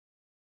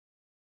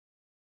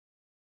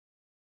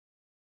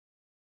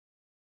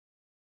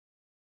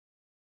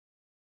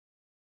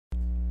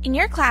In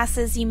your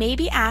classes, you may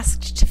be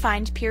asked to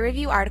find peer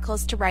review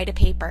articles to write a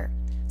paper.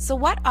 So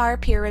what are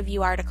peer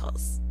review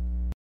articles?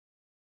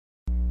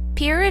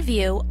 Peer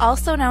review,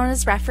 also known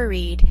as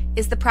refereed,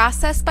 is the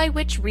process by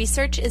which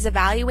research is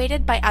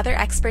evaluated by other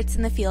experts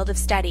in the field of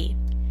study.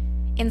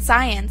 In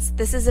science,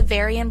 this is a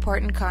very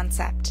important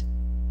concept.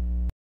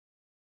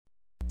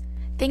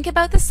 Think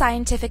about the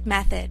scientific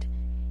method.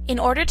 In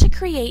order to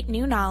create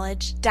new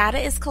knowledge, data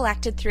is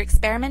collected through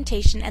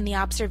experimentation and the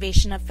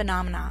observation of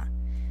phenomena.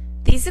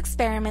 These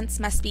experiments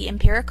must be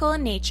empirical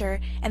in nature,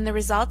 and the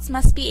results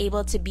must be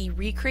able to be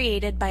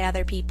recreated by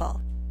other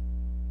people.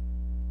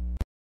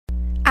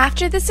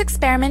 After this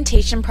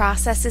experimentation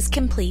process is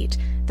complete,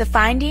 the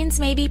findings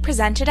may be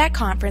presented at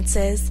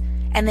conferences,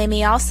 and they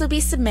may also be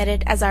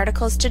submitted as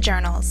articles to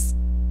journals.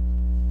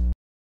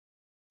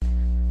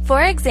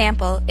 For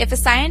example, if a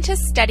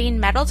scientist studying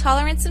metal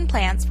tolerance in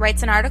plants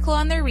writes an article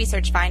on their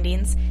research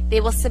findings,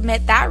 they will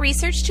submit that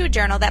research to a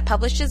journal that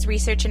publishes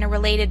research in a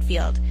related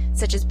field,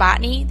 such as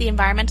botany, the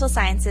environmental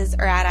sciences,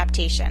 or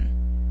adaptation.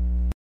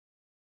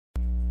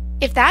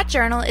 If that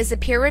journal is a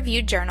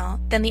peer-reviewed journal,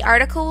 then the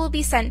article will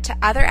be sent to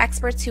other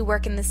experts who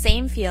work in the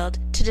same field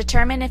to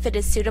determine if it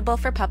is suitable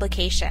for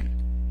publication.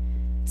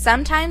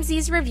 Sometimes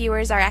these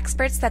reviewers are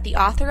experts that the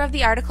author of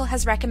the article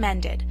has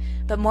recommended,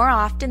 but more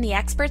often the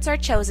experts are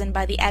chosen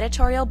by the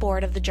editorial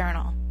board of the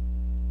journal.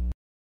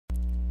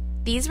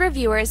 These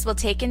reviewers will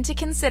take into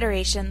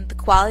consideration the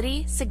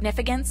quality,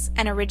 significance,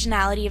 and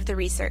originality of the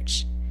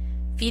research.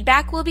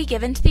 Feedback will be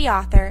given to the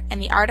author,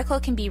 and the article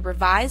can be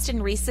revised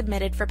and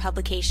resubmitted for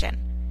publication.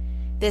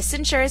 This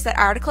ensures that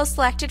articles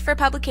selected for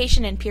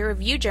publication in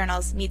peer-reviewed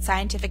journals meet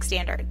scientific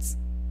standards.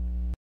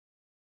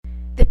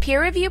 The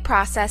peer review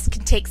process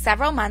can take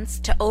several months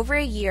to over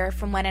a year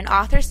from when an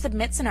author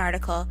submits an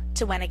article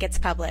to when it gets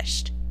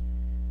published.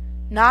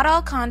 Not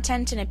all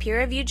content in a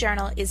peer-reviewed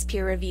journal is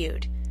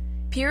peer-reviewed.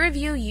 Peer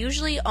review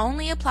usually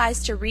only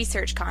applies to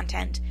research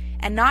content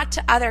and not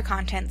to other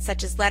content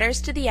such as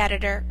letters to the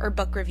editor or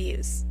book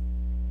reviews.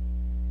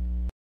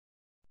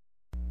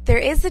 There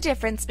is a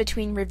difference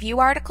between review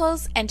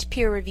articles and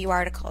peer review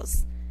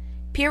articles.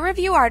 Peer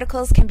review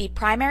articles can be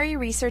primary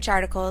research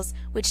articles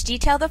which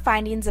detail the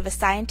findings of a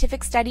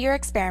scientific study or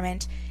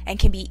experiment and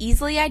can be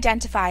easily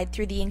identified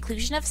through the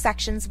inclusion of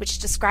sections which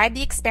describe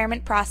the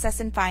experiment process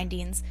and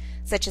findings,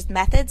 such as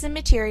methods and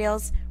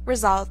materials,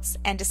 results,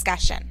 and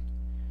discussion.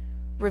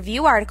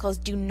 Review articles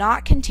do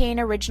not contain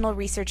original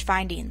research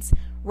findings.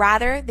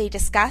 Rather, they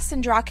discuss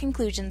and draw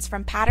conclusions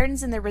from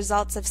patterns in the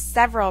results of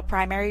several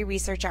primary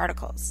research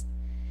articles.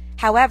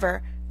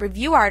 However,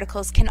 review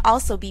articles can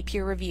also be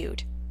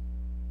peer-reviewed.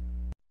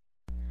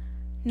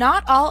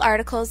 Not all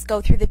articles go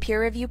through the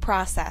peer review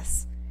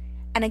process.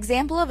 An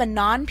example of a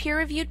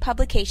non-peer-reviewed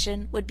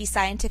publication would be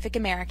Scientific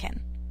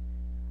American.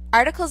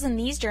 Articles in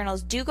these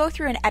journals do go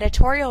through an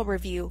editorial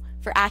review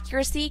for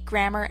accuracy,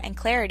 grammar, and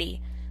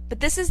clarity, but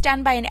this is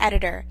done by an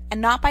editor and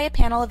not by a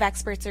panel of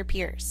experts or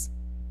peers.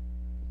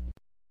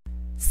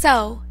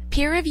 So,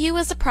 peer review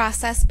is a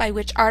process by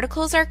which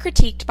articles are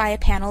critiqued by a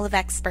panel of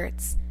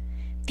experts.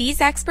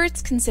 These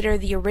experts consider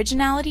the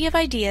originality of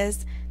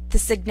ideas, the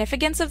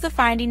significance of the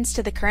findings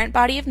to the current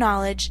body of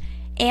knowledge,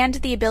 and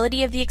the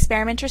ability of the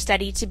experiment or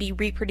study to be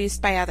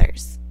reproduced by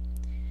others.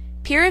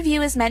 Peer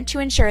review is meant to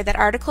ensure that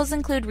articles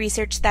include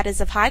research that is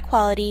of high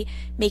quality,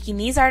 making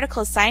these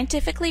articles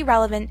scientifically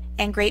relevant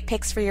and great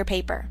picks for your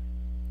paper.